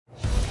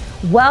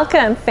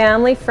Welcome,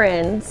 family,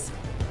 friends,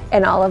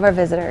 and all of our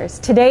visitors.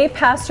 Today,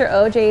 Pastor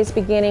OJ is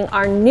beginning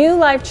our new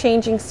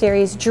life-changing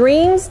series,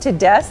 Dreams to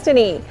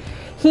Destiny.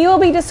 He will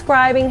be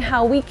describing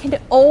how we can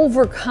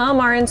overcome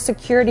our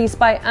insecurities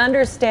by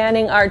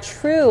understanding our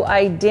true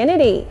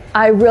identity.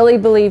 I really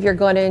believe you're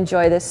going to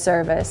enjoy this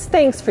service.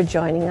 Thanks for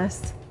joining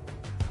us.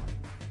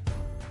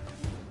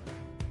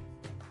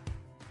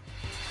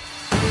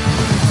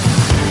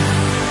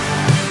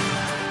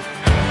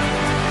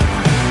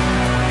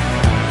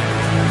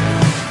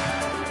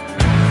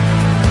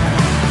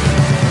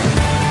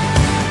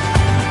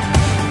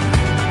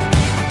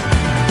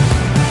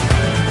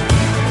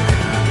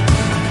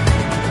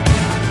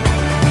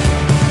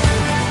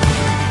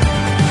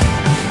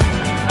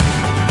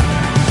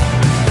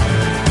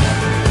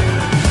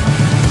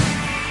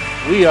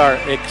 We are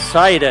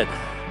excited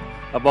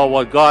about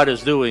what God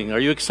is doing. Are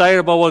you excited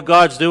about what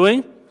God's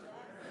doing?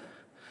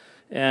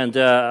 And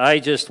I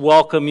just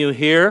welcome you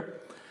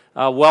here.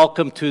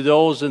 Welcome to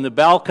those in the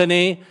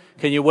balcony.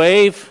 Can you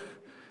wave?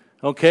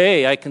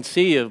 Okay, I can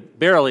see you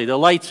barely. The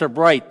lights are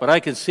bright, but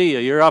I can see you.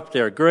 You're up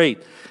there.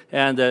 Great.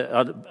 And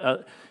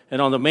on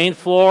the main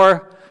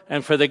floor,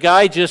 and for the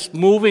guy just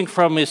moving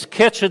from his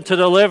kitchen to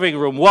the living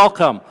room,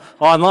 welcome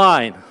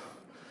online.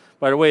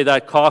 By the way,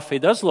 that coffee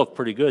does look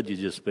pretty good you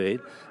just made.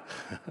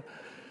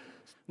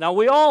 Now,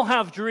 we all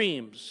have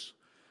dreams.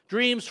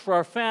 Dreams for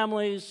our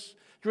families,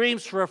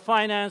 dreams for our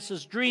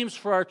finances, dreams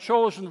for our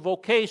chosen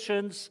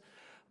vocations.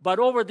 But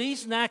over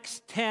these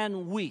next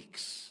 10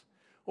 weeks,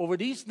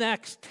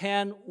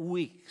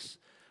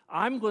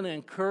 I'm going to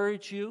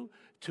encourage you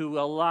to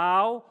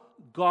allow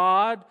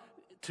God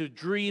to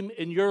dream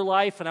in your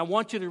life, and I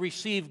want you to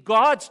receive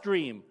God's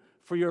dream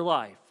for your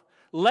life.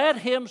 Let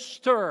Him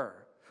stir.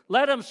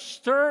 Let Him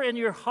stir in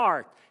your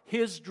heart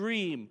His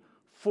dream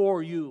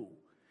for you.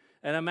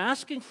 And I'm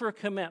asking for a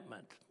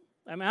commitment.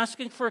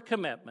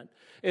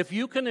 If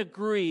you can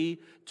agree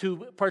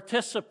to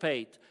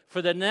participate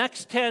for the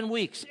next 10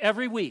 weeks,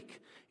 every week,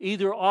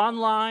 either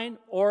online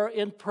or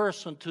in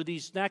person to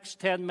these next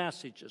 10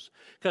 messages,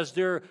 because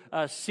they're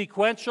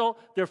sequential,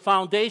 they're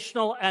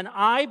foundational, and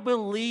I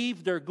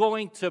believe they're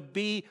going to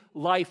be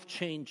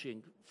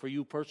life-changing for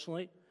you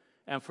personally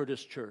and for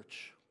this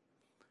church.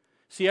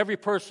 See, every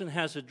person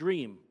has a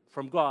dream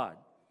from God.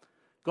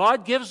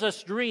 God gives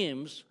us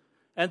dreams,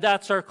 and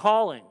that's our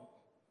calling.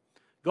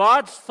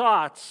 God's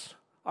thoughts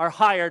are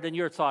higher than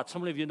your thoughts. How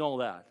many of you know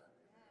that?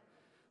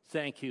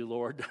 Thank you,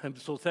 Lord. I'm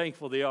so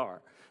thankful they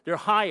are. They're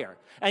higher.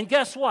 And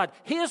guess what?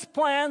 His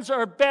plans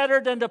are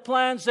better than the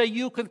plans that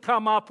you can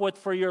come up with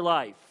for your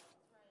life.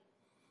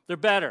 They're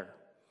better.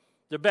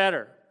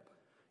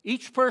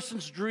 Each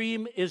person's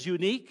dream is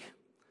unique,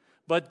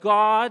 but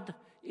God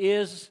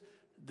is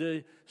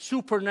the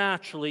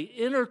supernaturally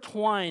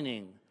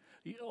intertwining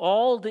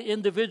all the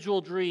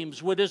individual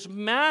dreams with His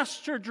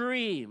master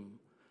dream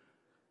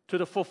to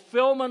the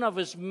fulfillment of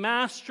His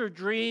master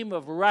dream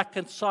of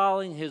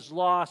reconciling His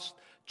lost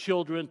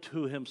children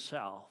to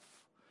Himself.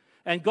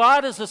 And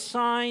God has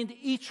assigned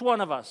each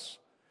one of us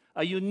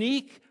a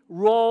unique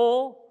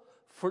role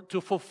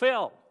to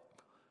fulfill,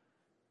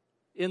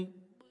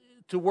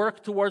 to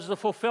work towards the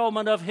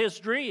fulfillment of His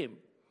dream.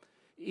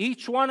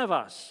 Each one of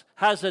us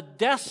has a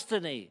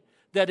destiny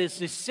that is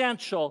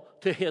essential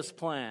to His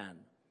plan.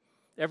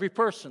 Every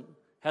person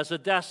has a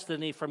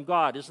destiny from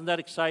God. Isn't that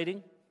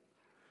exciting?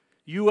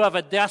 You have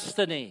a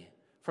destiny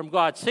from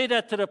God. Say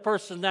that to the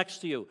person next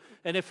to you.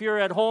 And if you're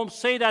at home,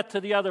 say that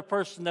to the other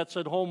person that's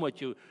at home with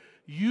you.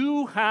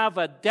 You have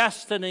a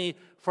destiny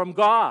from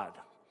God.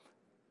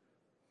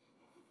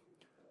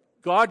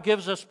 God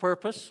gives us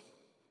purpose.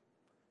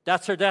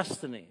 That's our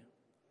destiny.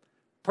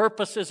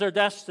 Purpose is our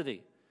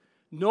destiny.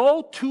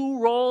 No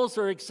two roles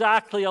are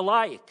exactly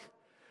alike,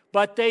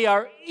 but they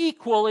are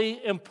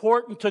equally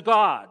important to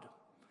God.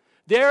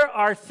 There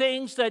are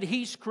things that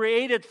He's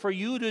created for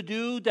you to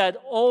do that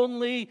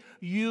only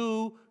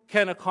you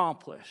can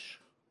accomplish.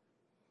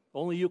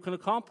 Only you can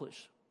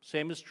accomplish.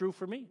 Same is true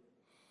for me.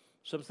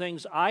 Some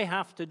things I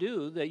have to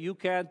do that you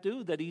can't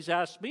do, that He's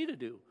asked me to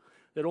do,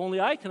 that only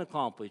I can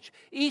accomplish.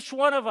 Each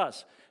one of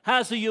us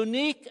has a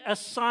unique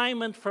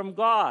assignment from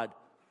God.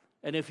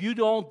 And if you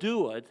don't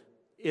do it,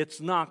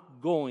 it's not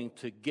going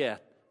to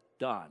get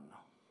done.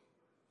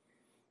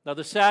 Now,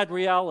 the sad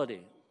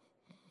reality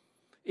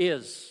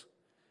is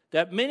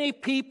that many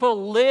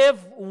people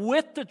live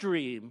with the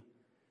dream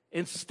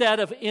instead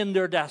of in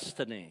their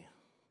destiny.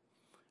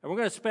 And we're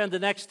going to spend the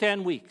next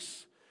 10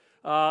 weeks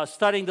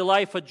studying the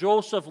life of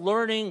Joseph,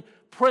 learning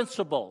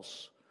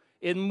principles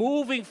in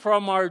moving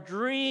from our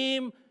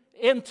dream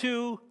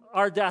into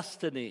our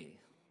destiny.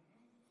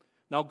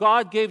 Now,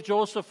 God gave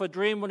Joseph a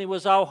dream when he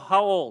was how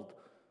old?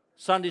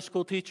 Sunday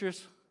school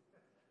teachers?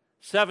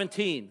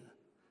 17.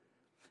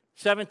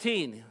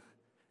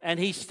 And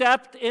he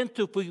stepped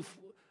into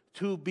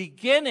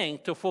beginning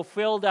to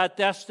fulfill that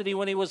destiny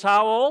when he was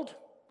how old?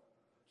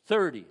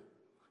 30.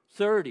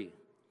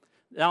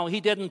 Now,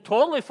 he didn't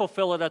totally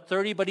fulfill it at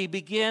 30, but he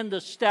began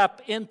to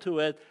step into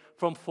it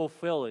from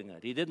fulfilling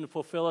it. He didn't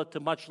fulfill it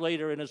till much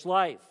later in his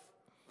life.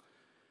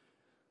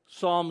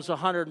 Psalms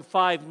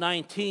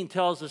 105:19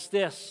 tells us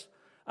this: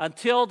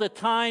 until the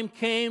time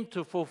came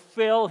to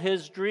fulfill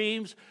his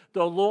dreams,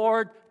 the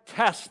Lord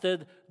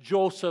tested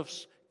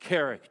Joseph's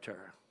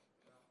character.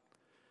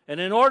 And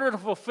in order to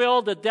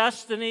fulfill the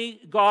destiny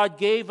God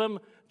gave him,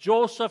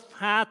 Joseph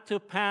had to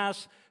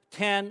pass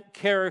 10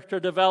 character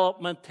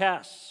development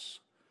tests.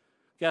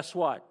 Guess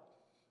what?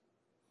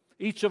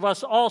 Each of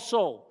us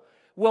also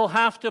will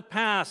have to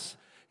pass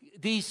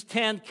these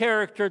 10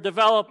 character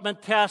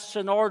development tests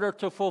in order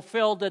to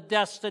fulfill the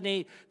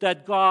destiny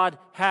that God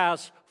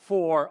has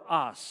for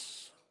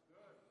us.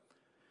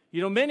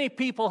 You know, many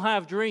people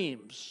have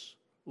dreams,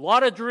 a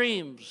lot of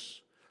dreams.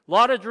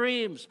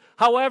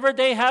 However,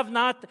 they have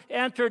not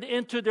entered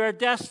into their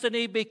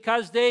destiny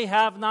because they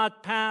have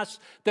not passed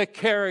the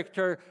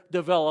character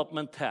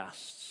development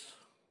tests.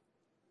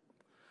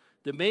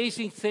 The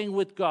amazing thing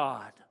with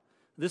God,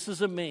 this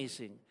is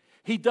amazing.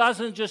 He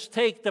doesn't just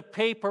take the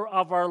paper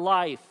of our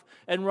life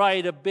and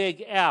write a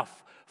big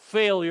F,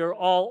 failure,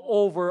 all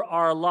over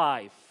our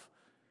life.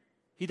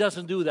 He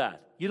doesn't do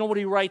that. You know what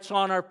he writes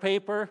on our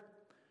paper?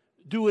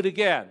 Do it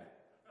again.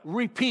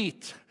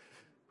 Repeat.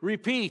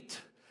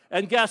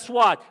 And guess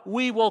what?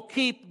 We will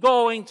keep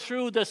going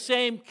through the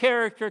same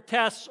character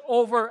tests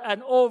over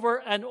and over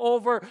and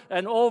over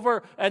and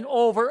over and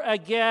over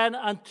again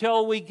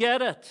until we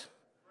get it.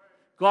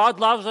 God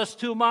loves us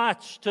too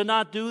much to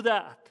not do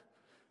that.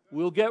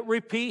 We'll get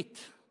repeat.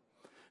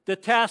 The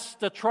test,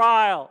 the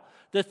trial,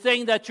 the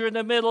thing that you're in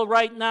the middle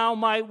right now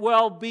might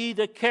well be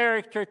the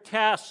character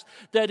test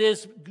that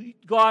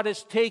God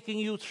is taking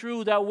you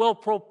through that will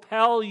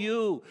propel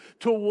you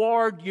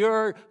toward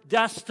your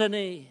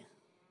destiny.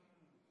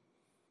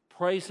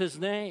 Praise his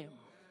name.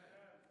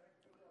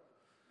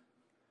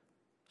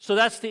 So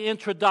that's the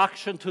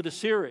introduction to the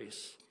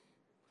series.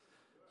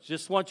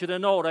 Just want you to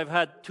note, I've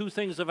had two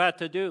things I've had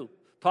to do.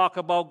 Talk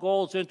about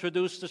goals,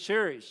 introduce the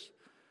series.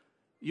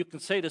 You can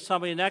say to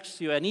somebody next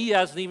to you, and he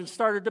hasn't even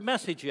started the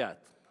message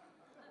yet.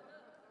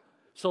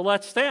 So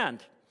let's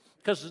stand,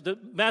 because the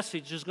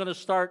message is going to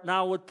start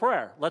now with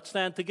prayer. Let's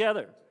stand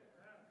together.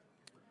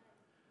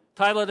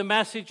 Title of the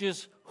message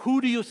is, Who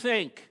Do You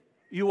Think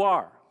You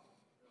Are?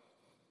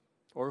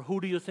 Or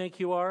who do you think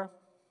you are?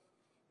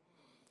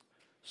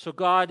 So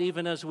God,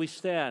 even as we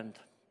stand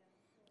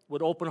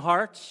with open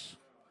hearts,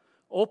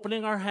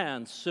 opening our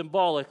hands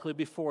symbolically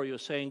before you,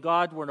 saying,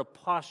 God, we're in a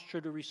posture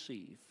to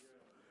receive.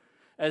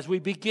 As we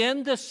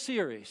begin this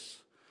series,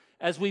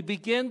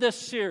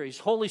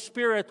 Holy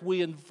Spirit,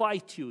 we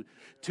invite you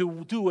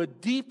to do a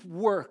deep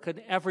work in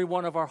every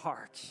one of our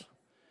hearts.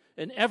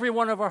 In every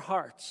one of our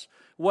hearts.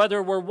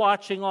 Whether we're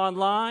watching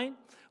online,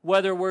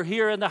 whether we're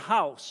here in the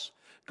house,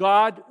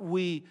 God,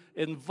 we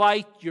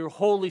invite your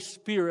Holy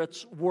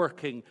Spirit's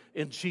working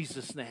in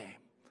Jesus' name.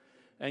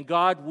 And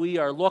God, we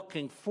are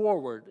looking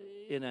forward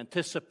in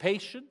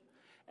anticipation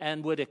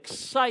and with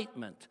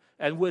excitement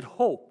and with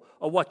hope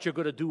of what you're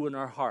going to do in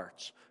our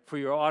hearts. For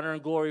your honor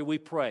and glory, we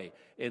pray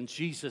in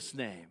Jesus'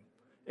 name.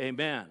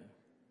 Amen.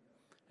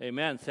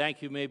 Amen.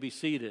 Thank you. You may be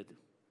seated.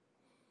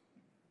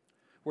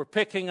 We're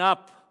picking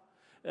up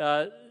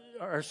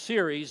our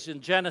series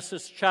in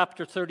Genesis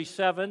chapter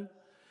 37,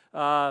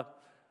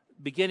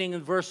 beginning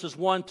in verses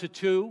 1 to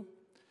 2.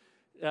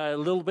 A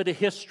little bit of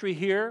history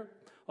here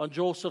on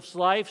Joseph's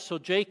life. So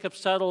Jacob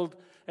settled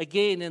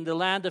again in the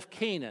land of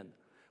Canaan,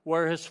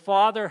 where his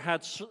father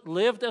had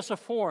lived as a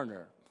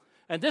foreigner.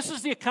 And this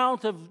is the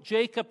account of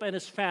Jacob and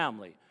his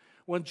family.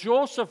 When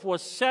Joseph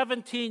was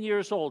 17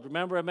 years old,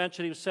 remember I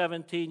mentioned he was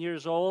 17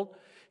 years old,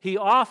 he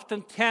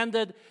often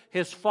tended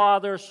his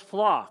father's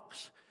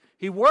flocks.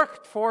 He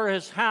worked for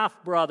his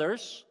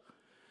half-brothers,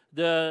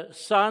 the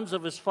sons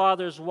of his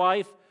father's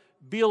wife,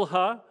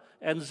 Bilhah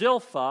and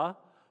Zilpah,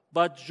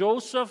 but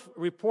Joseph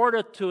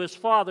reported to his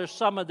father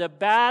some of the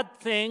bad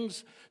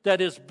things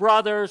that his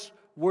brothers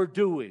were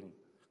doing.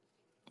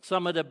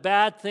 Some of the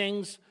bad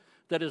things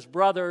that his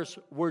brothers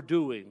were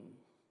doing.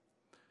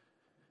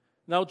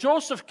 Now,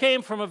 Joseph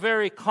came from a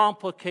very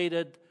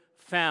complicated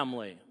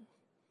family.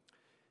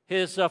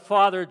 His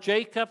father,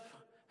 Jacob,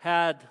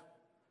 had,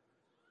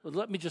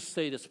 let me just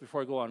say this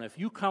before I go on. If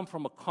you come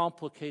from a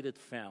complicated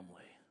family,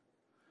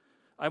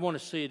 I want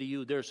to say to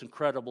you, there's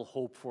incredible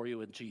hope for you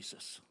in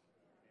Jesus.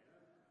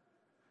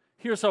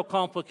 Here's how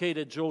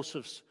complicated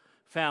Joseph's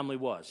family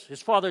was.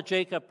 His father,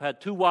 Jacob,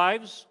 had two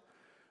wives,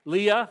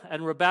 Leah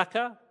and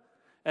Rebekah.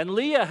 And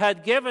Leah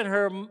had given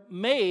her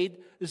maid,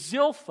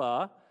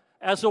 Zilpah,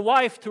 as a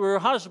wife to her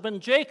husband,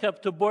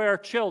 Jacob, to bear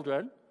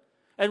children.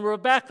 And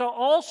Rebekah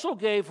also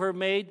gave her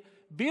maid,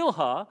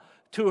 Bilhah,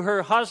 to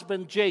her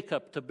husband,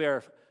 Jacob, to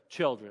bear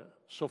children.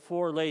 So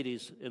 4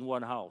 ladies in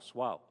one house.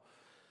 Wow.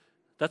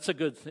 That's a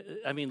good thing.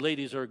 I mean,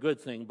 ladies are a good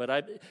thing, but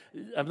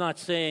I'm not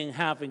saying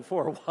having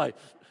 4 wives.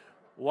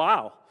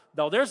 Wow.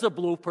 Now, there's a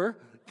blooper.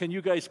 Can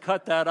you guys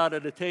cut that out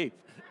of the tape?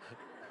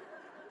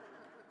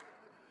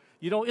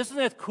 You know, isn't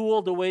it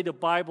cool the way the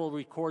Bible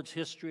records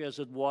history as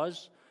it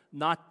was,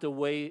 not the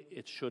way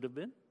it should have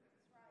been?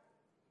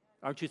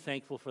 Aren't you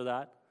thankful for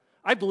that?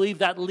 I believe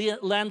that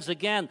lends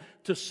again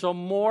to some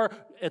more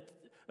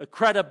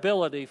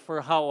credibility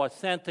for how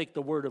authentic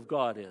the Word of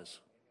God is.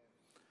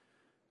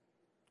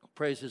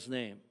 Praise His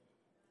name.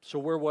 So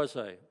where was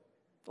I?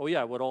 Oh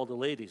yeah, with all the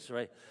ladies,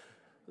 right?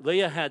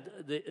 Leah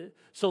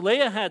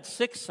had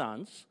 6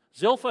 sons.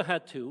 Zilpah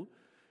had 2.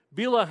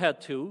 Bilhah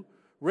had 2.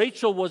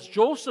 Rachel was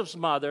Joseph's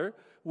mother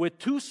with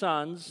 2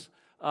 sons,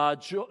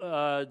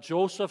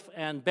 Joseph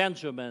and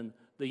Benjamin,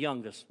 the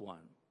youngest one.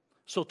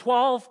 So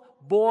 12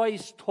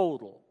 boys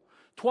total.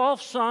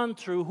 12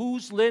 sons through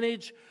whose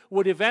lineage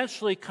would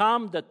eventually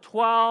come the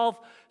 12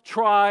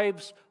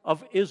 tribes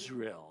of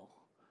Israel.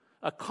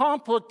 A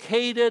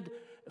complicated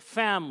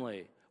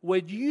family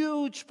with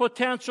huge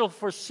potential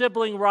for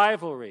sibling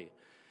rivalry.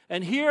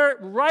 And here,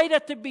 right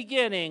at the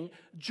beginning,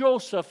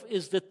 Joseph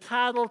is the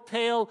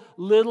tattletale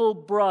little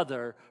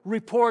brother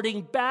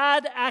reporting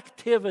bad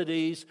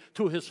activities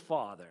to his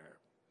father.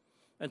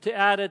 And to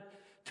add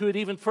to it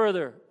even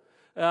further,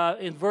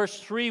 in verse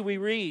 3 we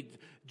read,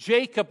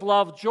 Jacob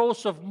loved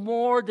Joseph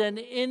more than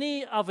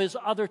any of his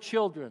other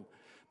children.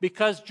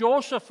 Because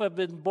Joseph had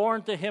been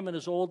born to him in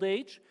his old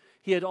age,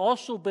 he had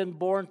also been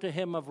born to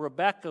him of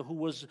Rebekah, who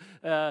was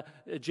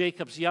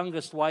Jacob's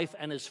youngest wife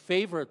and his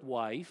favorite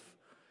wife.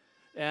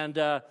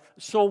 And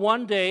so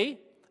one day,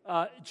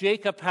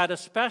 Jacob had a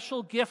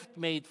special gift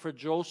made for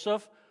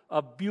Joseph,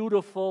 a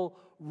beautiful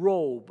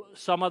robe.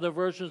 Some other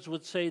versions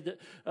would say that,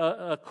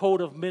 a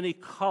coat of many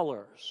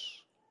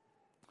colors.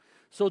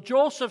 So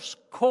Joseph's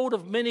coat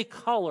of many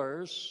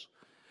colors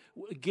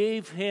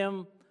gave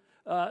him,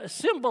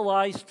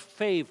 symbolized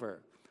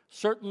favor.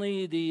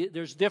 Certainly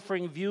there's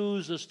differing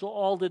views as to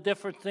all the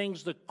different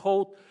things the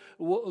coat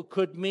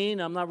could mean.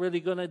 I'm not really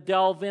going to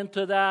delve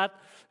into that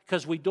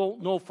because we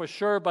don't know for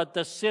sure, but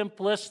the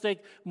simplistic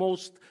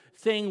most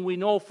thing we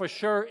know for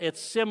sure, it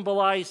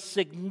symbolized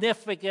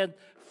significant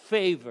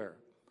favor.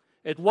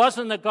 It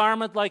wasn't a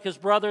garment like his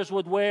brothers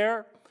would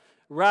wear.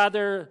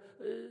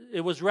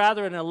 It was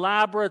rather an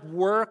elaborate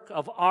work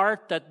of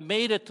art that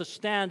made it to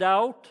stand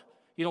out.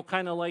 You know,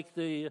 kind of like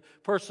the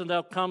person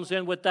that comes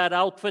in with that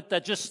outfit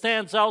that just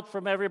stands out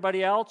from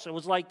everybody else. It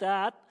was like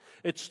that.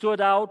 It stood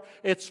out.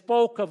 It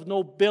spoke of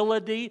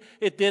nobility.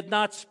 It did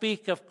not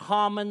speak of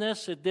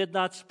commonness. It did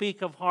not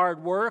speak of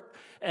hard work.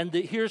 And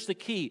here's the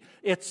key.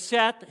 It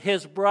set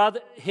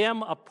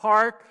him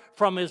apart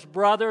from his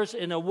brothers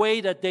in a way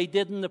that they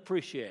didn't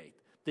appreciate.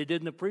 They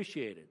didn't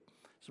appreciate it.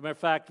 As a matter of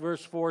fact,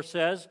 verse 4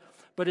 says,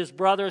 but his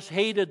brothers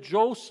hated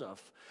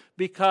Joseph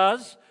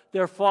because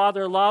their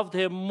father loved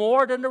him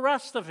more than the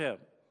rest of him.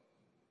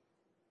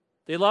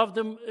 They loved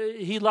him.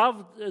 He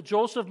loved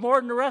Joseph more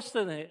than the rest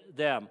of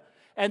them.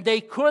 And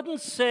they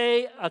couldn't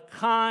say a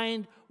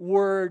kind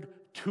word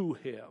to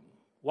him.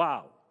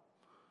 Wow.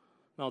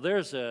 Now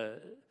there's a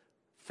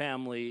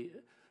family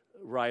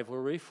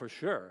rivalry for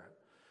sure.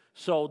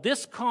 So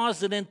this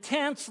caused an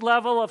intense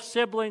level of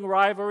sibling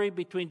rivalry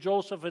between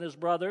Joseph and his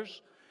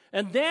brothers.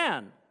 And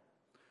then,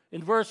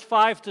 in verse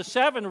 5 to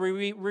 7,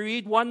 we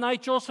read, one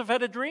night Joseph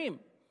had a dream.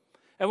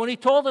 And when he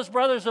told his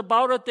brothers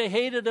about it, they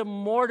hated him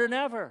more than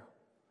ever.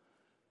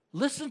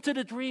 Listen to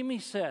the dream, he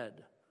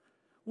said.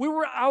 We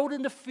were out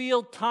in the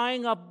field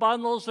tying up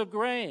bundles of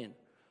grain.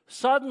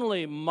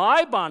 Suddenly,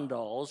 my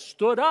bundles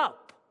stood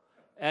up,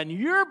 and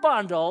your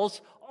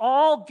bundles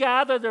all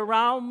gathered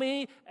around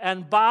me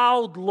and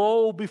bowed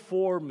low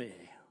before me.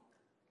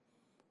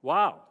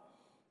 Wow.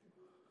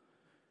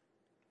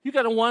 You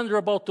got to wonder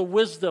about the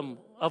wisdom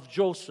of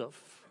Joseph.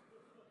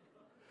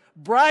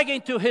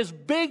 Bragging to his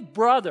big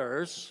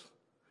brothers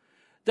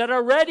that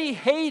already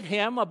hate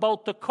him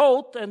about the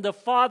coat and the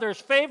father's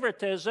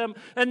favoritism,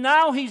 and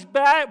now he's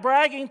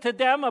bragging to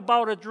them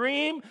about a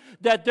dream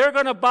that they're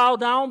going to bow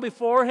down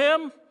before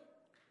him.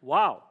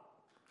 Wow.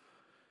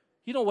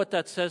 You know what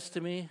that says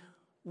to me?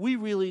 We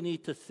really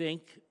need to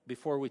think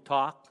before we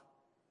talk,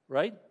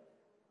 right?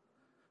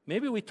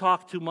 Maybe we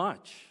talk too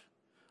much.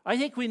 I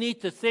think we need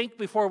to think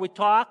before we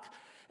talk,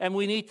 and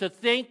we need to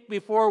think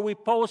before we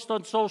post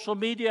on social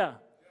media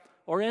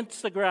or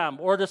Instagram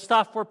or the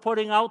stuff we're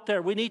putting out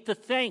there. We need to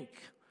think.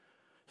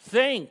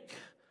 Think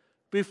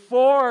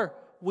before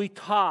we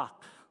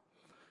talk.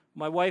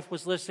 My wife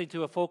was listening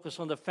to a Focus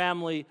on the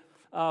Family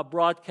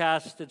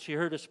broadcast, and she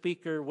heard a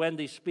speaker,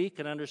 Wendy, speak,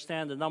 and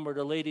understand a number of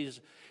the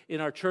ladies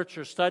in our church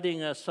are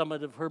studying some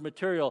of her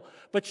material.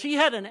 But she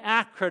had an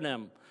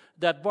acronym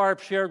that Barb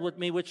shared with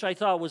me, which I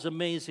thought was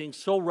amazing,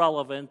 so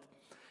relevant.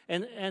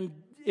 And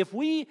if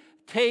we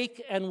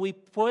take and we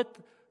put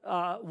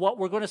what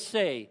we're going to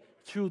say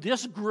through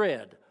this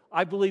grid,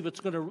 I believe it's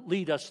going to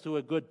lead us to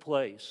a good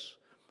place.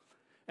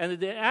 And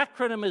the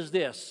acronym is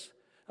this.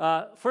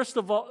 First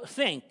of all,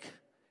 think.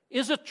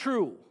 Is it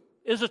true?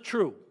 Is it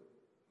true?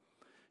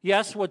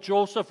 Yes, what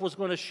Joseph was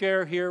going to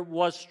share here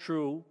was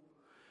true.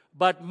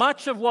 But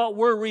much of what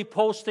we're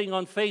reposting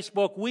on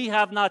Facebook, we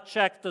have not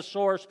checked the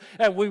source,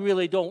 and we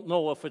really don't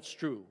know if it's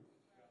true.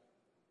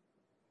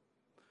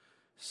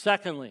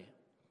 Secondly,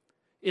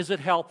 is it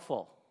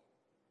helpful?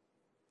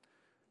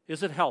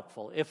 Is it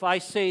helpful? If I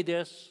say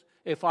this,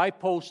 if I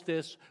post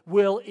this,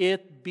 will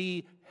it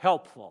be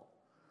helpful?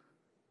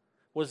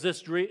 Was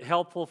this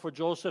helpful for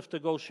Joseph to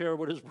go share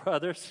with his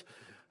brothers?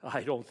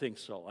 I don't think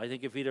so. I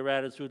think if he'd have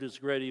attitude this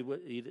great,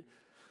 he'd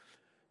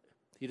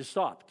have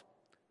stopped.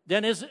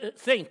 Then is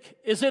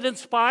it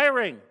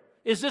inspiring?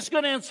 Is this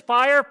going to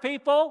inspire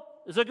people?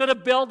 Is it going to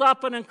build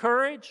up and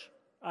encourage?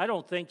 I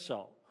don't think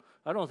so.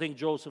 I don't think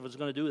Joseph is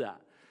going to do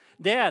that.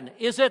 Then,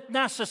 is it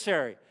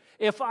necessary?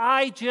 If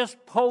I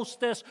just post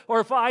this or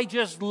if I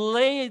just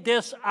lay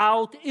this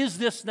out, is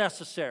this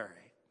necessary?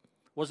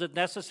 Was it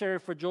necessary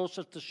for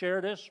Joseph to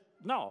share this?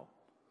 No.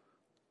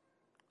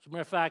 As a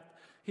matter of fact,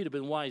 he'd have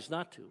been wise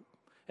not to.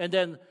 And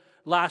then,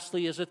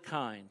 lastly, is it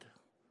kind?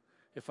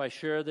 If I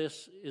share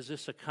this, is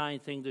this a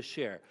kind thing to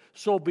share?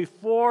 So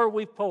before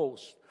we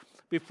post,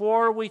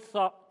 before we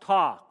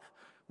talk,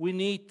 we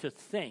need to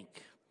think.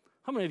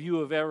 How many of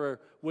you have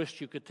ever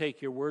wished you could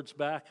take your words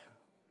back?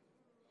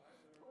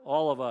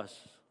 All of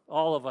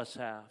us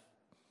have.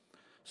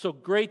 So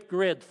great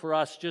grid for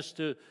us just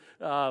to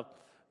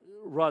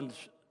run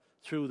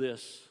through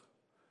this,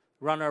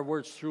 run our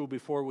words through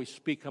before we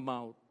speak them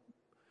out.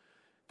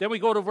 Then we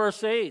go to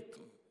verse 8.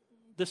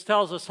 This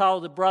tells us how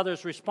the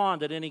brothers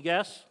responded. Any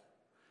guess?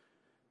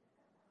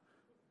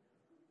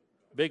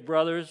 Big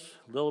brothers,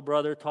 little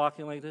brother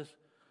talking like this.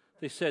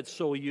 They said,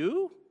 so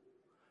you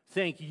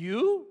think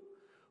you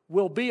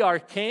will be our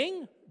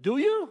king? Do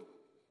you?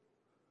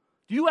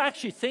 Do you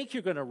actually think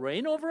you're going to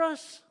reign over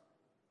us?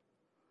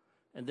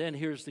 And then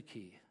here's the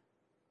key.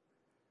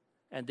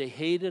 And they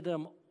hated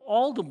him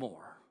all the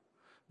more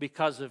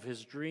because of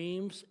his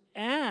dreams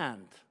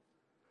and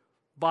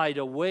by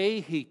the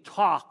way he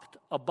talked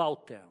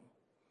about them.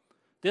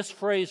 This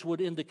phrase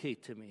would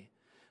indicate to me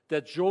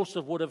that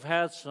Joseph would have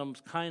had some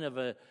kind of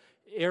a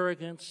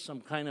arrogance, some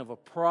kind of a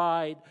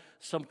pride,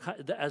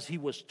 as he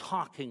was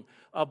talking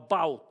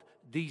about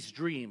these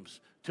dreams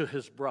to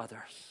his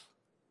brothers.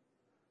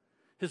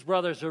 His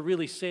brothers are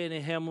really saying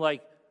to him,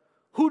 like,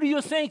 who do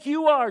you think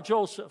you are,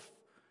 Joseph?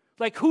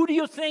 Like, who do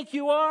you think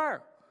you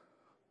are?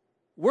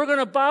 We're going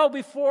to bow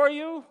before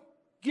you?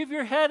 Give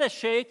your head a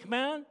shake,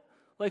 man.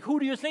 Like, who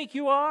do you think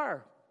you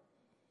are?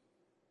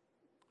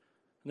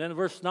 And then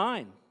verse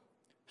 9.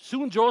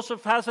 Soon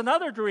Joseph has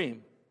another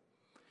dream.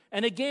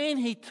 And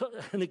again,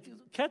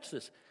 catch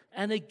this.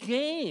 And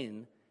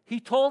again, he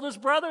told his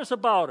brothers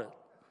about it.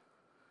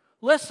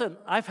 Listen,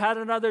 I've had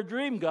another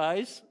dream,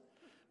 guys.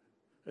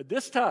 At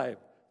this time,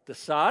 the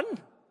sun,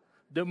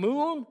 the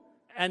moon,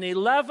 and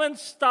 11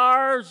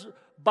 stars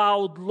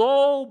bowed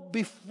low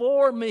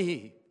before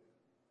me.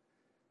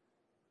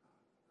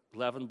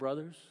 11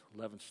 brothers,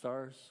 11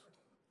 stars.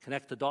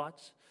 Connect the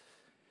dots.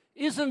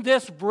 Isn't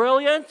this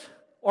brilliant?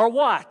 Or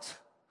what?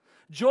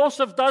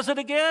 Joseph does it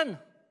again.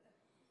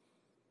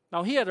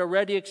 Now, he had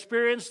already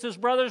experienced his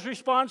brother's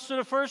response to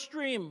the first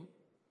dream.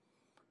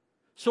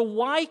 So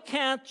why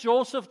can't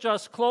Joseph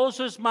just close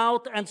his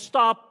mouth and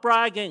stop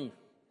bragging?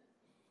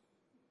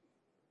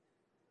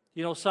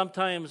 You know,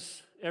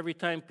 sometimes, every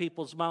time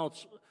people's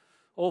mouths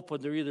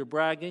open, they're either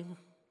bragging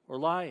or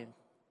lying.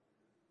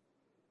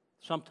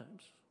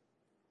 Sometimes.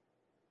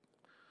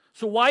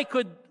 So why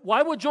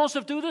would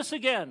Joseph do this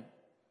again?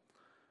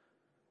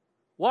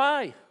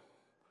 Why?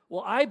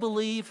 Well, I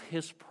believe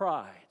his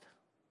pride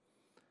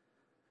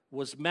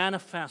was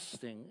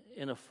manifesting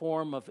in a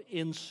form of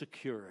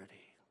insecurity.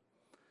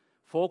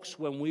 Folks,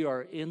 when we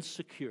are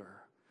insecure,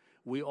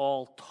 we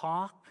all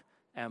talk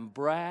and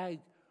brag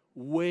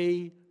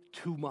way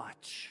too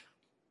much.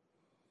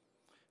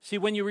 See,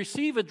 when you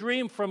receive a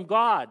dream from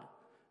God,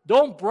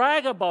 don't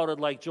brag about it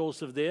like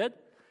Joseph did.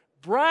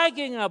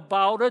 Bragging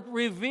about it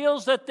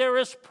reveals that there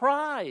is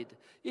pride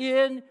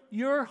in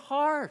your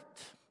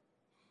heart.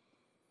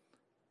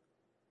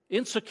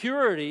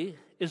 Insecurity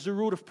is the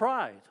root of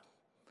pride.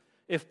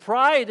 If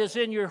pride is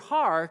in your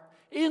heart,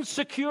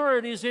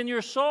 insecurity is in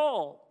your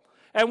soul.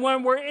 And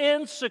when we're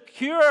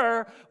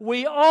insecure,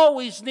 we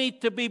always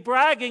need to be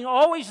bragging,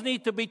 always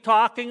need to be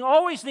talking,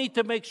 always need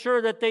to make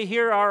sure that they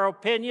hear our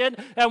opinion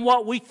and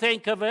what we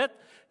think of it.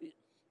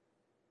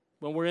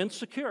 When we're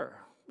insecure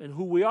in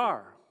who we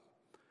are,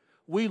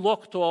 we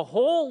look to a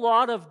whole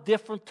lot of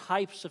different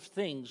types of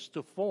things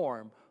to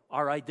form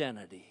our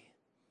identity.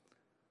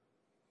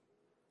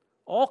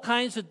 All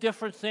kinds of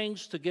different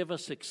things to give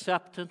us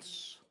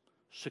acceptance,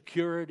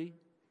 security,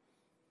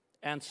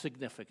 and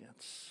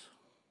significance.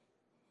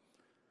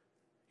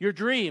 Your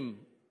dream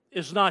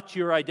is not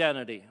your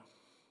identity.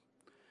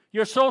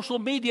 Your social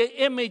media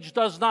image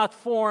does not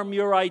form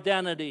your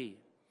identity.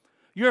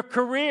 Your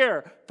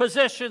career,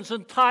 positions,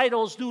 and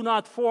titles do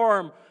not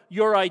form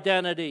your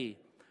identity.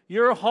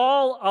 Your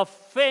hall of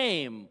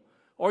fame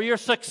or your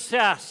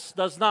success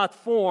does not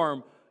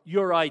form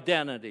your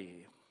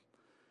identity.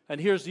 And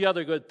here's the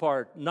other good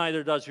part,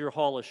 neither does your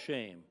hall of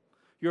shame.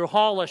 Your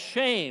hall of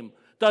shame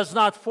does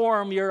not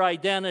form your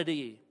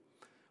identity.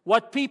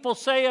 What people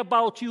say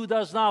about you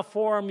does not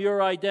form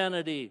your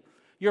identity.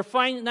 Your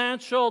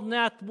financial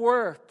net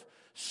worth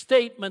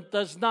statement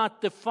does not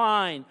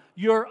define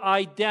your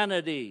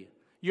identity.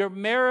 Your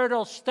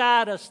marital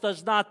status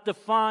does not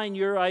define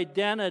your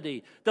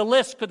identity. The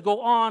list could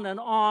go on and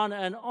on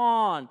and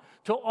on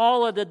to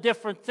all of the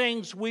different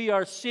things we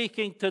are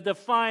seeking to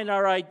define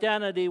our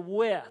identity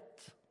with.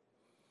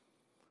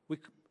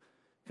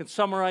 can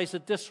summarize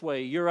it this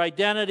way. Your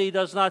identity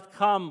does not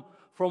come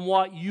from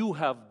what you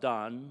have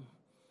done.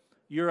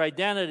 Your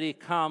identity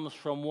comes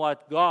from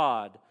what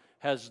God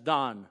has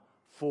done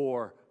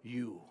for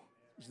you.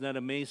 Isn't that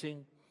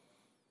amazing?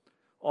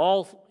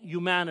 All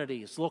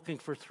humanity is looking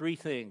for three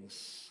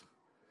things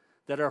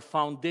that are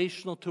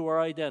foundational to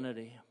our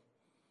identity.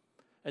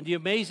 And the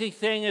amazing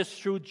thing is,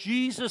 through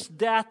Jesus'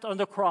 death on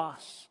the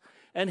cross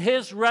and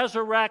His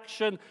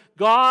resurrection,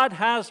 God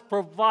has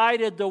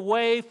provided the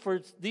way for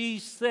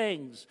these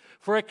things,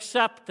 for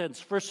acceptance,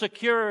 for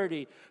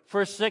security,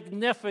 for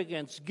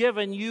significance,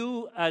 given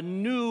you a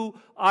new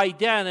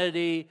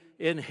identity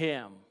in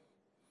Him.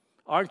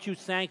 Aren't you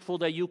thankful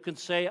that you can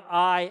say,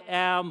 I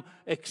am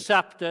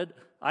accepted?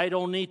 I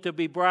don't need to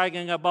be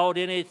bragging about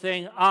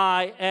anything.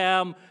 I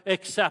am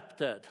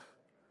accepted.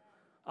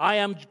 I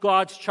am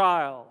God's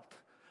child.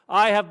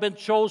 I have been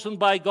chosen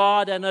by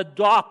God and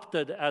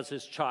adopted as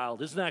His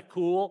child. Isn't that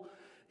cool?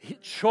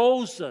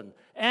 Chosen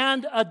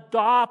and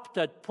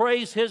adopted.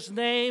 Praise His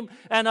name.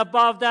 And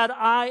above that,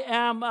 I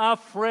am a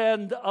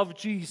friend of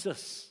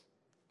Jesus.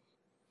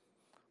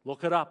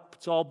 Look it up.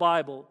 It's all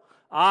Bible.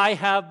 I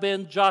have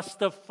been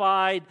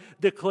justified,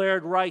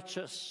 declared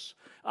righteous.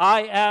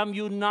 I am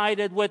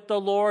united with the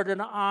Lord,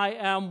 and I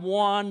am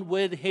one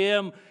with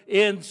Him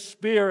in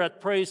spirit.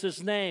 Praise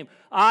His name.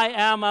 I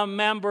am a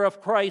member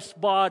of Christ's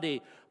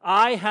body.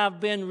 I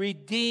have been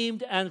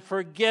redeemed and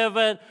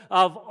forgiven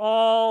of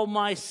all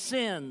my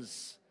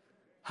sins.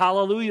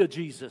 Hallelujah,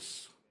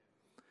 Jesus.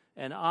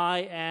 And I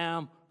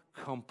am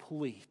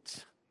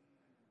complete.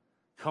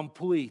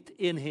 Complete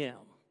in Him.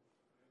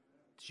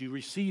 Did you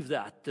receive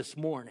that this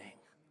morning?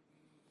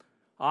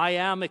 I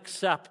am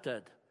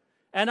accepted.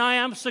 And I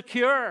am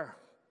secure.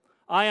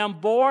 I am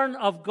born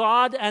of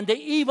God, and the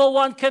evil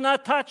one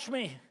cannot touch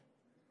me.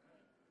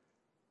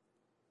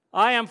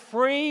 I am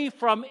free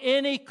from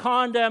any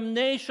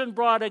condemnation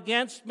brought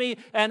against me,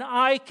 and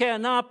I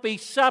cannot be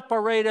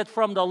separated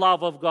from the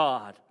love of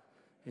God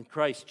in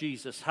Christ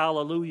Jesus.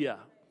 Hallelujah.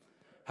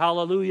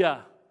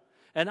 Hallelujah.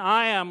 And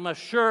I am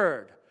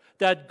assured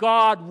that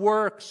God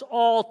works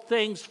all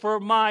things for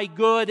my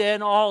good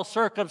in all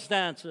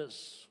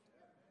circumstances.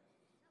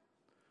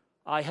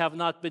 I have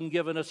not been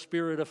given a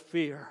spirit of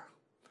fear,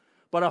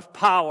 but of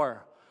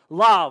power,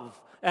 love,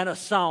 and a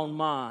sound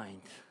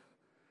mind.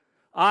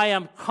 I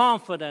am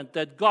confident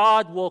that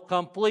God will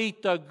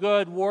complete the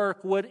good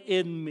work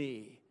within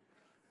me,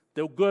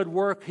 the good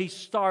work He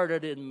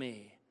started in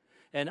me,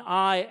 and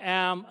I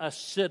am a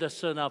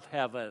citizen of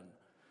heaven.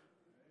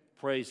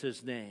 Praise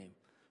His name.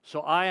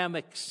 So I am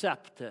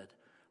accepted,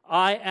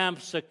 I am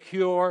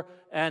secure,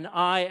 and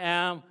I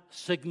am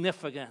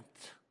significant.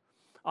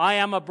 I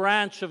am a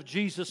branch of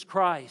Jesus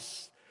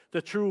Christ,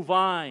 the true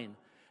vine,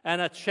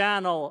 and a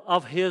channel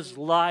of His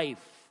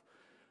life.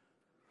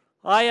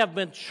 I have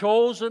been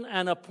chosen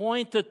and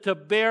appointed to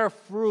bear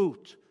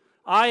fruit.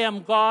 I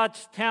am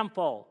God's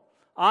temple.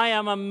 I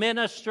am a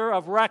minister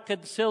of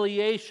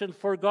reconciliation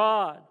for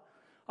God.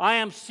 I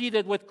am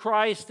seated with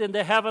Christ in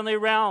the heavenly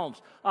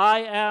realms. I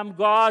am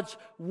God's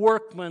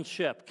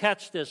workmanship.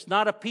 Catch this,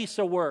 not a piece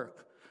of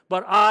work,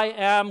 but I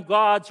am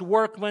God's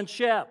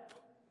workmanship.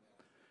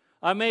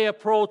 I may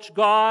approach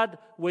God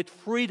with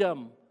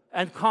freedom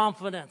and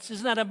confidence.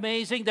 Isn't that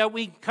amazing that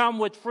we come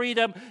with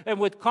freedom and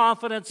with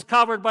confidence,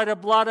 covered by the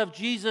blood of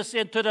Jesus,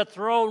 into the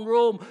throne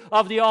room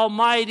of the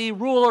Almighty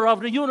ruler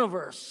of the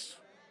universe?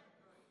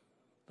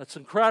 That's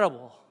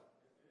incredible.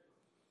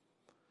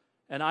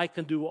 And I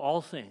can do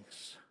all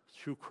things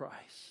through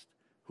Christ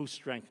who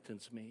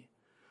strengthens me.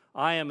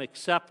 I am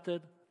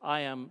accepted,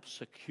 I am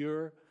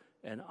secure,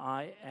 and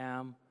I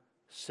am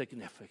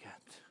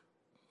significant.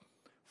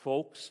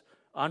 Folks,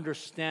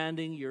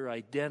 understanding your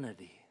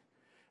identity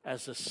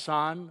as a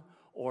son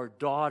or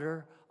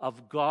daughter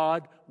of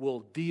God will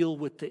deal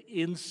with the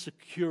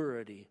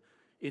insecurity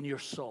in your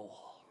soul.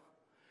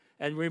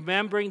 And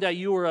remembering that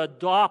you were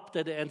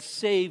adopted and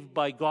saved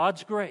by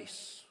God's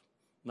grace,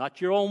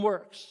 not your own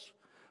works,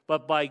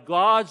 but by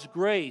God's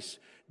grace,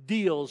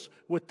 deals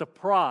with the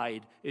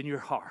pride in your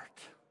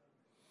heart.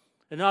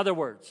 In other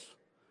words,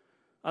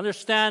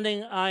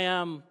 understanding I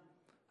am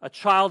a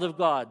child of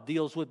God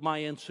deals with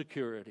my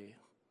insecurity.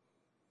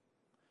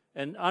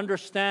 And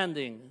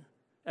understanding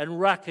and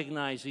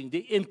recognizing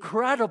the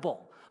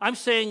incredible, I'm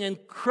saying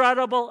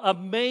incredible,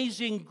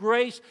 amazing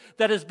grace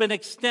that has been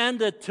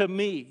extended to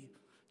me,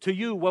 to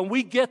you. When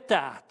we get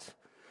that,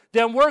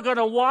 then we're going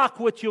to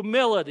walk with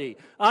humility,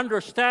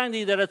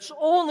 understanding that it's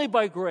only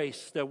by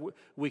grace that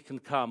we can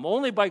come,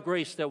 only by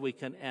grace that we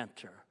can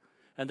enter.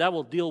 And that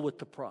will deal with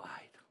the pride.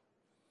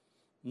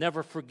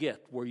 Never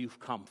forget where you've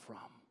come from.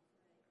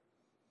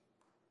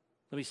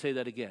 Let me say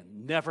that again.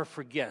 Never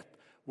forget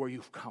where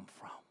you've come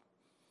from.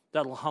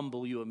 That'll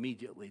humble you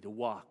immediately to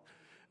walk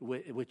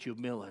with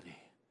humility.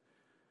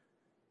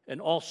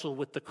 And also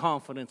with the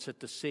confidence at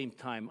the same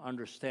time,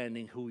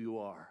 understanding who you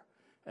are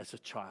as a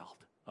child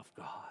of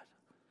God,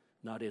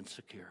 not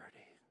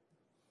insecurity.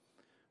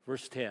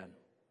 Verse 10.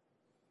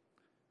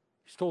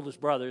 He's told his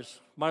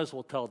brothers, might as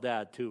well tell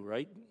Dad too,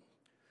 right?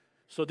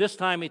 So this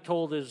time he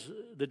told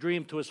the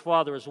dream to his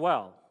father as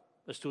well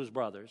as to his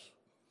brothers.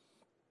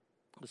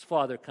 His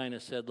father kind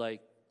of said, like,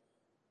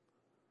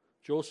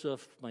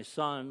 Joseph, my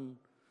son,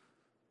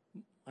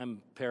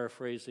 I'm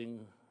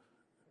paraphrasing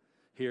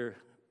here,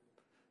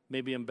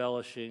 maybe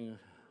embellishing.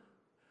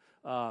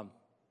 I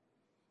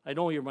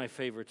know you're my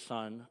favorite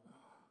son.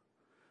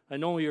 I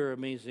know you're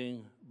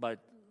amazing, but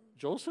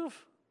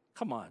Joseph,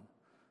 come on.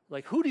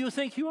 Like, who do you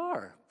think you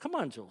are? Come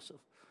on, Joseph.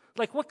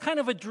 Like, what kind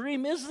of a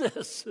dream is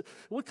this?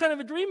 What kind of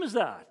a dream is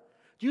that?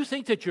 Do you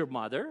think that your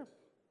mother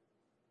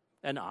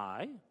and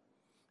I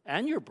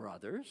and your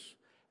brothers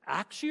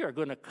actually are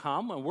going to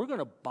come and we're going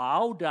to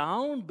bow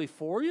down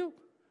before you?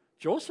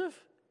 Joseph,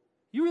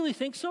 you really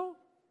think so?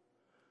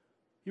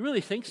 You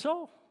really think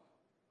so?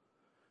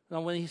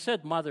 Now, when he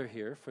said mother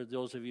here, for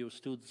those of you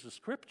students of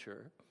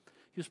Scripture,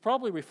 he was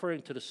probably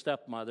referring to the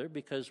stepmother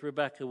because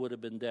Rebekah would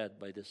have been dead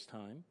by this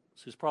time.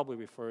 So he's probably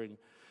referring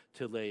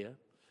to Leah.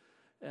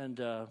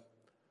 And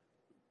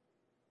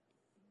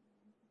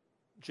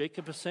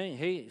Jacob is saying,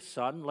 hey,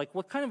 son, like,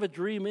 what kind of a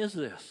dream is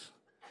this?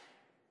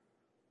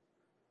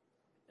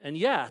 And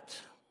yet,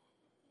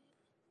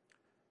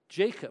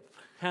 Jacob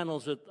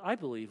handles it, I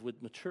believe,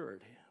 with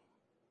maturity.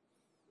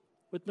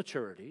 With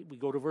maturity. We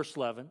go to verse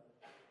 11.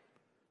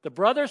 The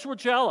brothers were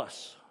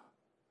jealous.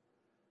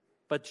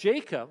 But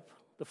Jacob,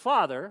 the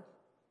father,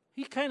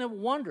 he kind of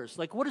wonders,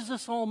 like, what does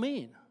this all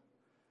mean?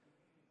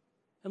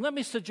 And let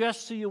me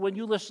suggest to you, when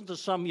you listen to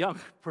some young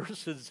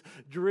person's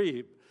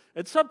dream,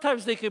 and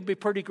sometimes they can be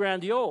pretty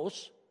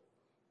grandiose,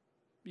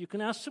 you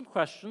can ask some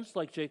questions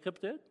like Jacob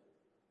did,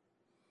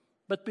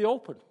 but be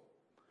open.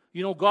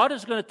 You know, God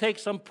is going to take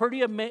some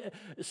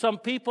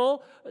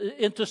people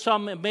into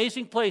some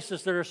amazing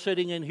places that are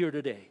sitting in here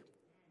today.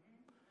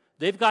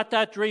 They've got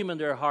that dream in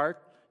their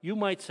heart. You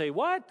might say,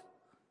 what?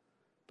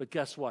 But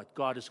guess what?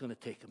 God is going to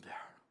take them there.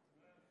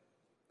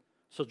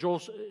 So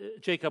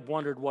Jacob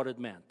wondered what it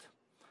meant.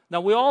 Now,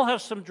 we all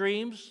have some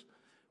dreams.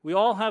 We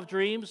all have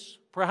dreams,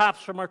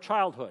 perhaps from our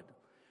childhood,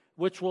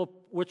 which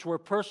were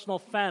personal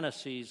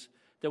fantasies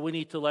that we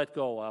need to let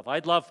go of.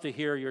 I'd love to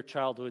hear your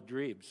childhood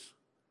dreams.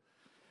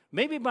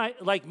 Maybe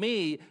like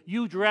me,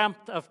 you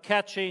dreamt of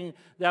catching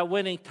that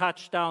winning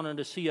touchdown in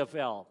the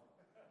CFL.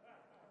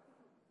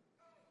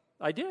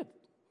 I did.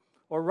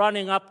 Or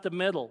running up the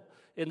middle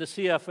in the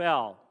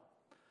CFL.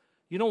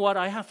 You know what?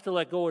 I have to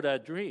let go of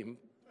that dream.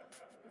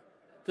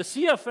 The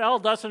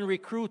CFL doesn't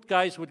recruit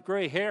guys with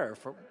gray hair.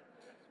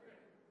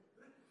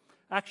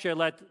 Actually, I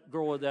let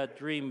go of that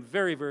dream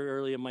very, very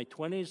early in my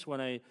 20s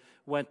when I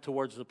went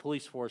towards the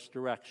police force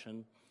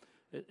direction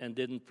and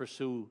didn't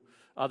pursue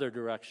other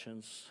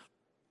directions.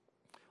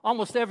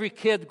 Almost every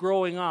kid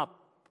growing up,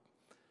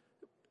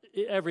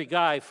 every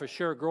guy for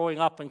sure growing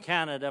up in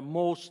Canada,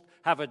 most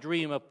have a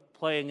dream of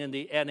playing in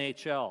the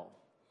NHL.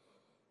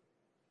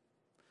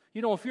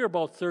 You know, if you're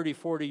about 30,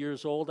 40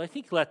 years old, I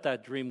think let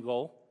that dream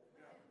go.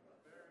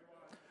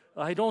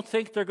 I don't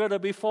think they're going to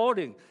be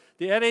phoning.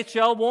 The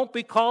NHL won't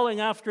be calling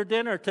after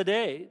dinner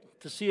today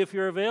to see if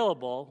you're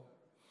available.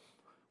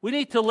 We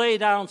need to lay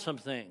down some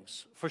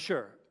things, for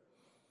sure.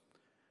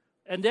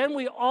 And then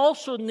we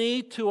also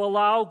need to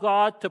allow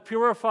God to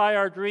purify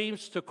our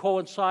dreams to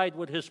coincide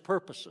with His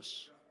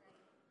purposes.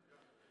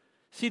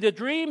 See, the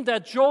dream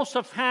that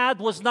Joseph had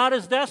was not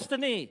his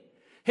destiny.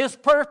 His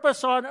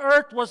purpose on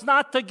earth was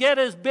not to get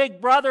his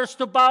big brothers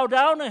to bow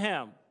down to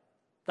him.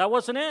 That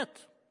wasn't it.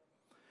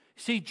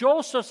 See,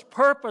 Joseph's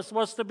purpose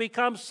was to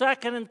become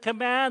second in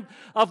command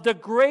of the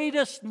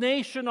greatest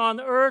nation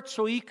on earth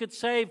so he could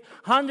save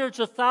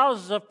hundreds of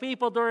thousands of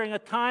people during a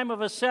time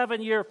of a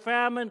 7-year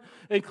famine,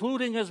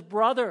 including his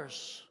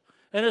brothers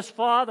and his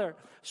father,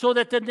 so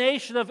that the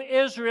nation of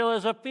Israel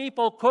as a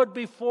people could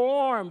be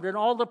formed and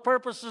all the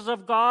purposes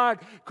of God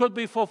could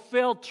be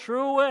fulfilled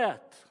through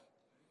it.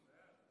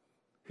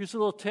 Here's a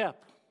little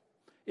tip.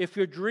 If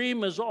your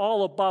dream is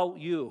all about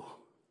you,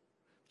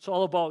 it's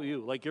all about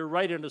you, like you're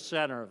right in the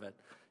center of it.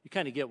 You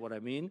kind of get what I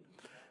mean.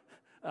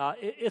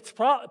 It's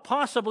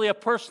possibly a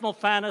personal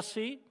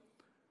fantasy,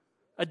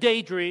 a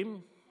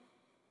daydream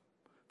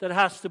that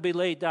has to be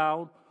laid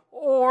down,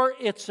 or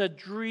it's a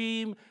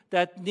dream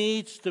that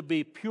needs to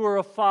be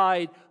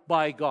purified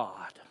by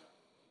God.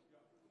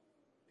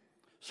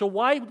 So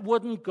why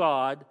wouldn't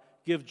God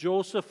give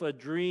Joseph a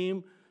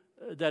dream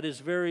that is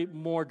very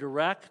more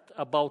direct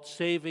about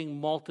saving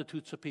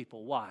multitudes of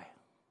people? Why?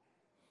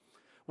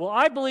 Well,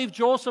 I believe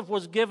Joseph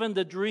was given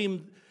the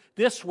dream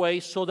this way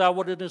so that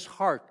what in his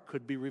heart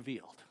could be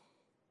revealed.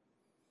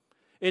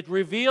 It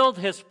revealed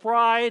his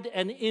pride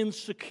and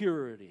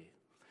insecurity.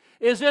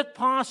 Is it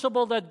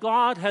possible that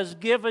God has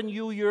given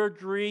you your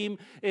dream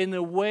in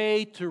a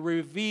way to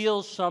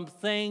reveal some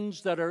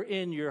things that are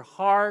in your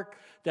heart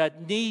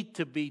that need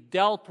to be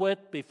dealt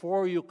with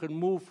before you can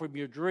move from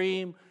your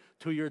dream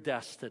to your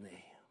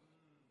destiny?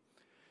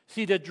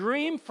 See, the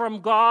dream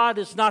from God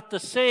is not the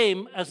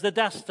same as the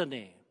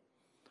destiny.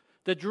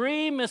 The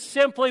dream is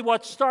simply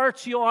what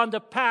starts you on the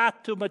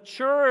path to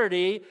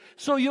maturity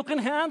so you can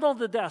handle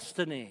the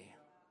destiny.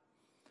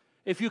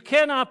 if you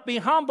cannot be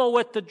humble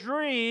with the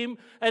dream,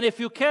 and if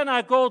you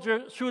cannot go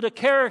through the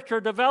character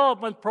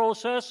development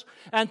process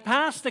and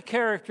pass the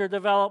character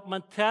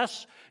development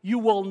tests, you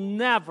will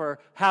never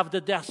have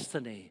the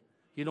destiny.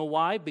 You know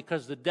why?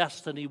 Because the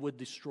destiny would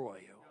destroy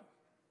you,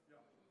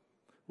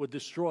 would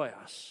destroy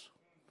us.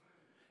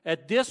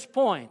 At this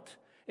point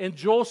in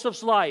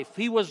Joseph's life,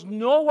 he was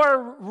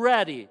nowhere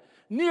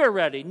near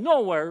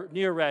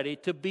ready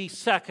to be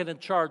second in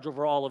charge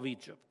over all of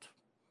Egypt.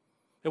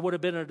 It would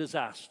have been a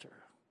disaster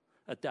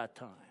at that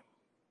time.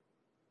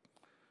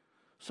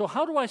 So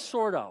how do I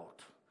sort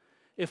out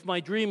if my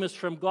dream is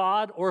from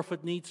God or if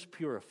it needs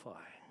purifying?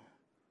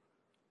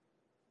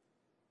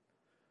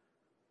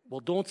 Well,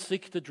 don't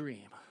seek the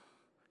dream.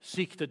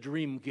 Seek the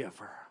dream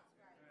giver.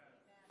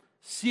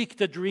 Seek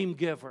the dream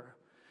giver.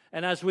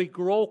 And as we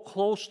grow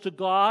close to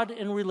God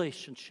in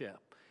relationship,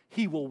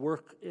 He will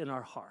work in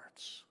our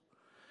hearts.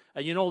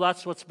 And you know,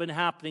 that's what's been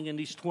happening in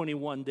these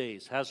 21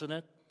 days, hasn't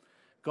it?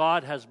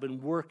 God has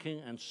been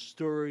working and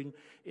stirring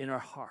in our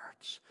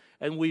hearts.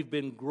 And we've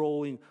been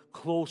growing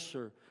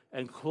closer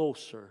and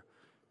closer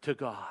to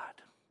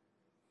God.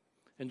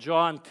 In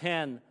John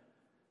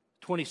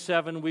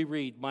 10:27 we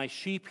read, "My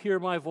sheep hear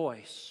my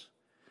voice,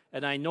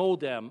 and I know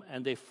them,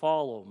 and they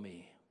follow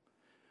me."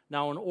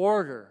 Now, in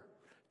order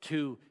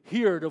to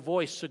hear the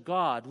voice of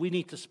God, we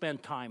need to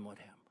spend time with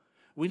Him.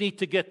 We need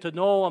to get to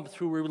know Him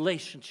through a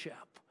relationship.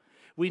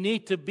 We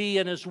need to be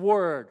in His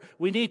Word.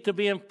 We need to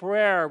be in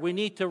prayer. We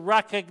need to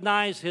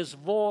recognize His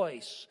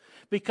voice,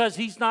 because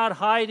He's not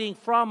hiding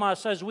from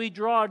us. As we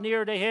draw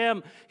near to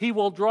Him, He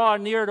will draw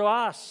near to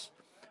us.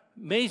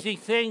 Amazing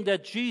thing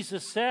that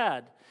Jesus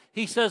said.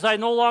 He says, "I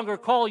no longer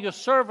call you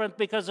servant,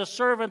 because a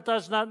servant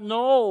does not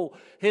know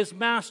his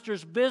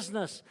master's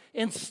business.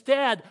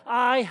 Instead,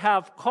 I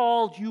have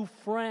called you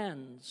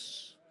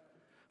friends.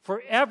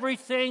 For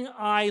everything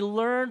I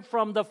learned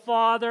from the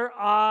Father,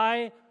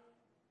 I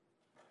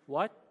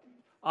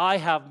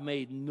have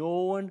made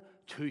known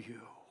to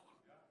you."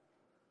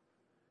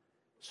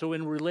 So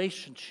in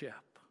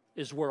relationship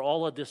is where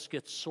all of this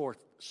gets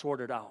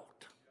sorted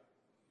out.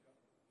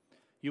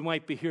 You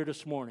might be here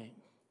this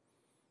morning,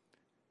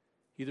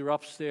 either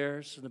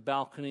upstairs in the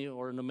balcony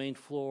or in the main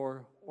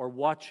floor or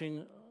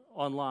watching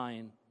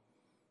online.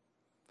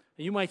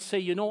 And you might say,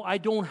 you know, I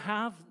don't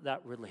have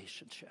that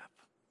relationship.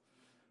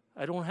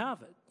 I don't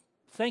have it.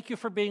 Thank you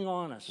for being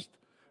honest.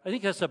 I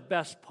think that's the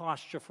best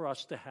posture for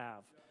us to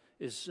have,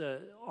 is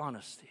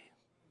honesty.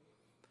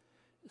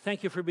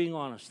 Thank you for being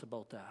honest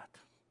about that.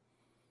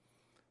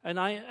 And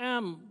I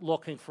am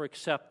looking for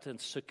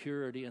acceptance,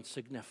 security, and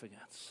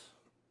significance.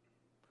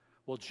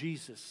 Well,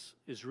 Jesus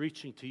is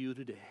reaching to you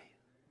today.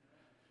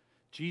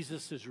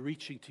 Jesus is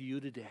reaching to you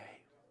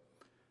today.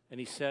 And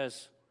He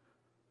says,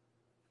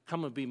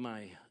 come and be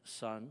my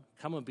son.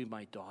 Come and be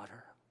my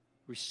daughter.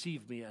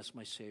 Receive me as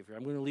my Savior.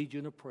 I'm going to lead you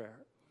in a prayer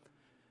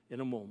in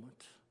a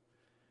moment.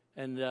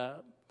 And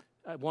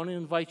I want to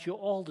invite you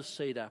all to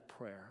say that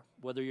prayer,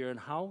 whether you're in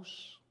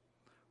house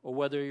or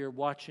whether you're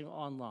watching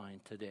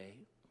online today.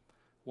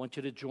 I want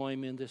you to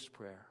join me in this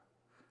prayer.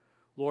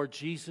 Lord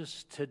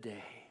Jesus,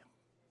 today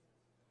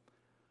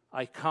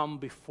I come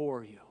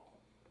before you,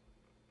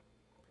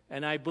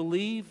 and I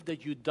believe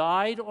that you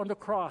died on the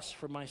cross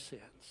for my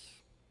sins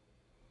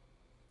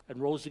and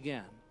rose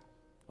again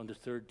on the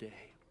third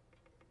day.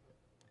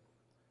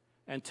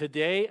 And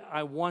today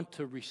I want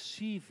to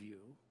receive you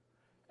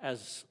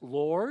as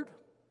Lord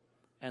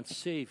and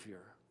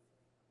Savior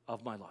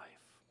of my life.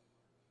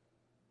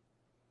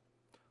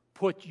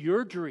 Put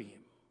your dream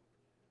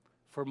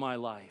for my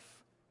life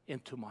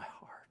into my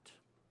heart.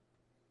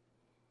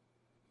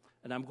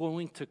 And I'm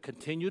going to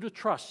continue to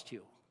trust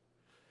you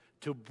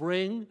to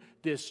bring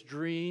this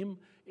dream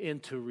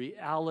into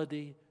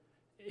reality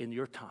in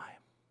your time.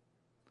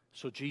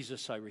 So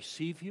Jesus, I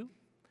receive you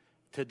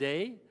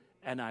today,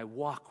 and I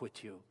walk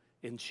with you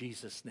in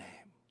Jesus' name.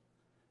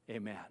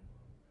 Amen.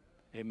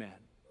 Amen.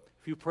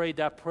 If you prayed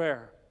that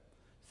prayer,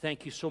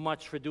 thank you so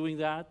much for doing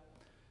that.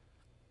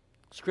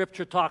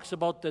 Scripture talks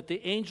about that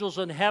the angels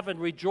in heaven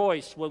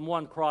rejoice when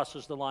one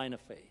crosses the line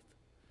of faith.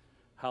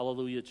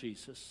 Hallelujah,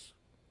 Jesus.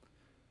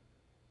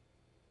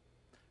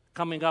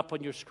 Coming up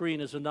on your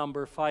screen is a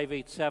number,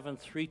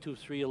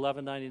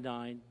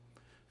 587-323-1199.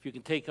 If you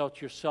can take out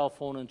your cell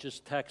phone and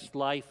just text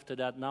LIFE to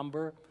that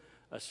number,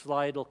 a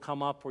slide will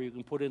come up where you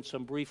can put in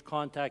some brief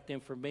contact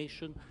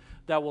information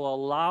that will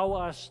allow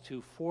us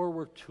to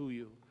forward to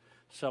you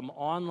some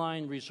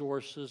online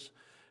resources.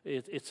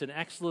 It's an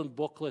excellent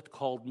booklet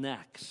called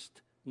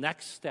Next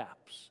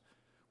Steps,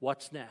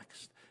 What's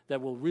Next,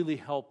 that will really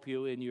help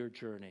you in your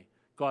journey.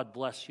 God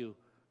bless you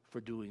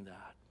for doing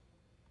that.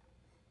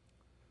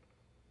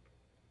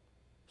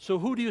 So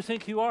who do you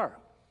think you are?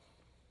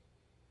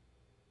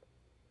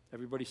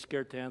 Everybody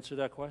scared to answer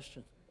that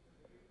question?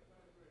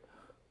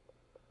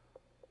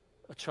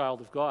 A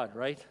child of God,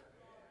 right?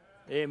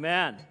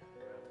 Amen.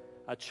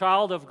 A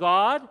child of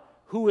God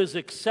who is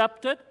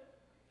accepted,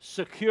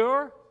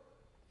 secure,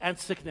 and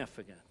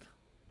significant.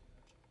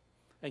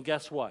 And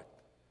guess what?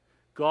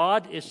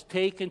 God is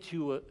taking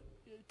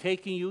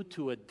you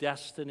to a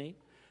destiny,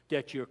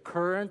 that your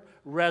current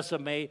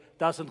resume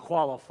doesn't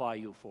qualify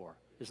you for.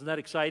 Isn't that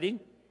exciting?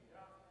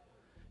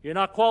 You're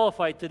not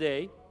qualified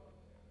today.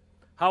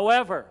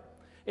 However,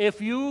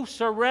 if you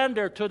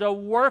surrender to the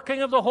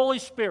working of the Holy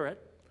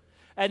Spirit,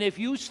 and if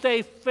you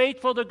stay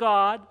faithful to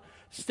God,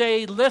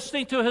 stay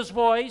listening to His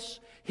voice,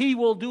 He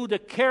will do the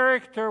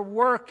character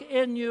work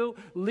in you,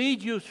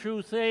 lead you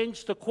through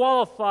things to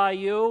qualify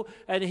you,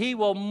 and He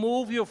will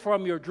move you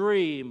from your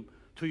dream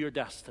to your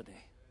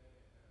destiny.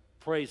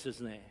 Praise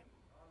His name.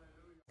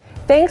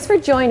 Thanks for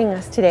joining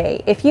us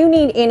today. If you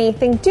need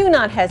anything, do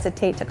not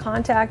hesitate to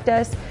contact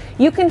us.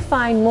 You can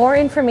find more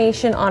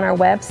information on our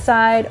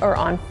website or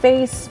on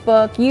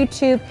Facebook,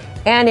 YouTube,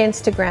 and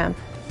Instagram.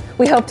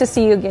 We hope to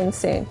see you again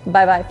soon.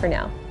 Bye-bye for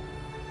now.